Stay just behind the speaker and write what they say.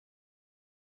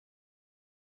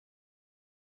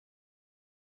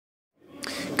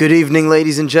Good evening,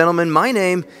 ladies and gentlemen. My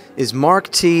name is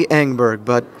Marc T. Engberg,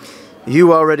 but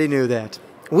you already knew that.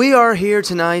 We are here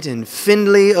tonight in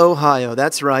Findlay, Ohio.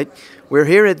 That's right. We're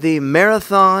here at the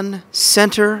Marathon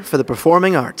Center for the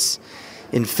Performing Arts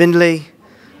in Findlay,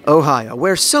 Ohio,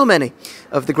 where so many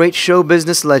of the great show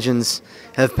business legends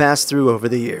have passed through over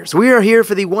the years. We are here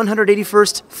for the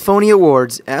 181st Phony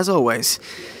Awards, as always.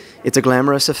 It's a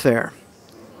glamorous affair.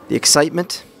 The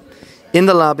excitement in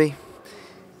the lobby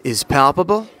is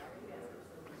palpable,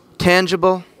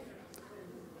 tangible,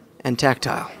 and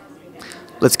tactile.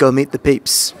 Let's go meet the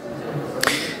peeps.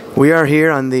 We are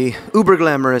here on the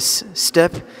uber-glamorous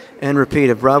step and repeat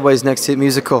of Broadway's next hit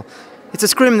musical. It's a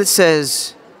scrim that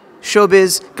says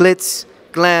showbiz, glitz,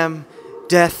 glam,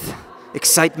 death,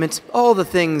 excitement, all the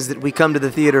things that we come to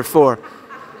the theater for.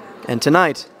 And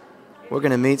tonight, we're going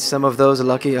to meet some of those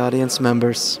lucky audience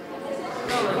members.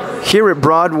 Here at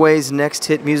Broadway's next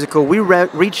hit musical, we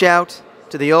reach out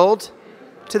to the old,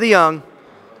 to the young,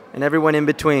 and everyone in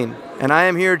between. And I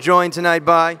am here joined tonight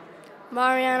by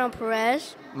Mariano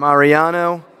Perez.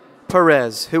 Mariano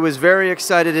Perez, who is very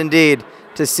excited indeed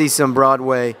to see some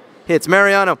Broadway hits.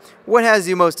 Mariano, what has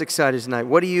you most excited tonight?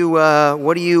 What are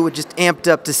you just amped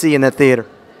up to see in that theater?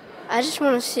 I just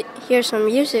want to hear some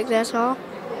music, that's all.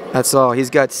 That's all.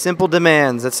 He's got simple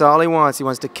demands. That's all he wants. He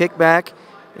wants to kick back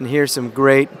and hear some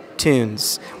great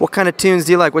tunes. What kind of tunes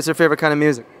do you like? What's your favorite kind of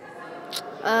music?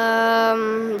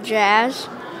 Jazz.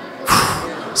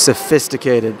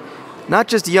 Sophisticated. Not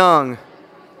just young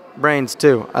brains,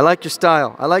 too. I like your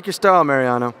style. I like your style,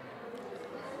 Mariano.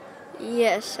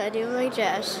 Yes, I do like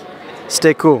jazz.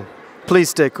 Stay cool.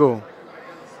 Please stay cool.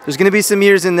 There's going to be some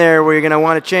years in there where you're going to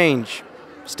want to change.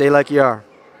 Stay like you are.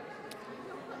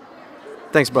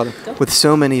 Thanks, brother. With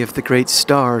so many of the great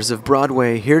stars of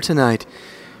Broadway here tonight,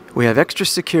 we have extra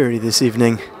security this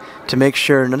evening to make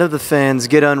sure none of the fans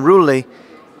get unruly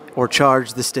or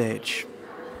charge the stage.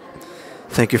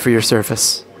 Thank you for your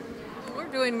service.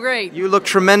 We're doing great. You look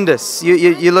tremendous.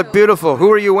 You look beautiful. Who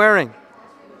are you wearing?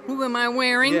 Who am I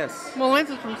wearing? Yes. Well, this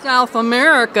is from South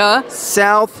America.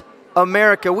 South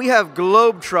America. We have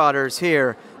globetrotters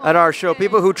here at our show,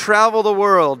 people who travel the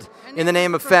world in the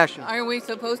name of fashion. Are we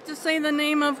supposed to say the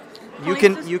name of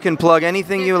You can plug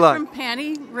anything you like. From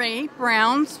Patty Ray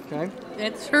Brown's. Okay.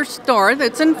 It's her store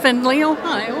that's in Findlay,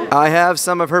 Ohio. I have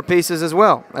some of her pieces as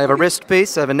well. I have a wrist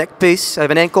piece, I have a neck piece, I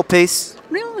have an ankle piece.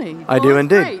 Really? I do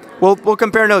indeed. Great. We'll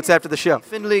compare notes after the show.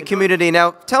 Findlay community.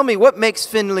 Now, tell me, what makes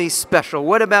Findlay special?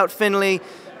 What about Findlay?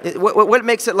 What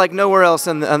makes it like nowhere else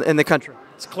in the country?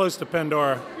 It's close to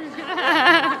Pandora.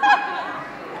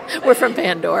 We're from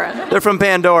Pandora. They're from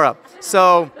Pandora.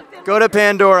 So go to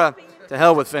Pandora. To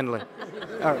hell with Findlay.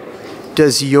 All right.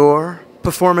 Does your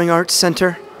Performing Arts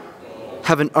Center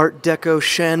have an Art Deco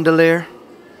chandelier?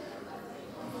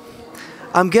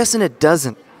 I'm guessing it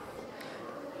doesn't.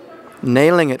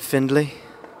 Nailing it, Findlay.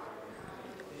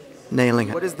 Nailing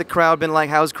it. What has the crowd been like?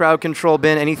 How's crowd control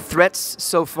been? Any threats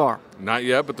so far? Not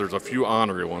yet, but there's a few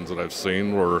ornery ones that I've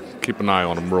seen. We're keep an eye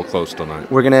on them real close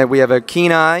tonight. We have a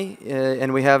keen eye,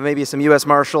 and we have maybe some U.S.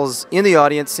 Marshals in the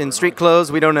audience in street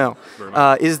clothes. We don't know.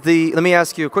 Let me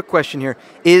ask you a quick question here.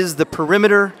 Is the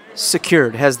perimeter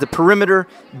secured? Has the perimeter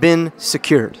been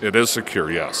secured? It is secure,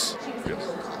 yes.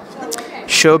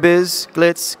 Showbiz,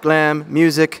 glitz, glam,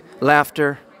 music,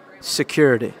 laughter,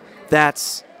 security.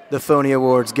 That's the Phony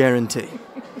Awards guarantee.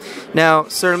 Now,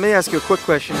 sir, let me ask you a quick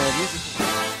question.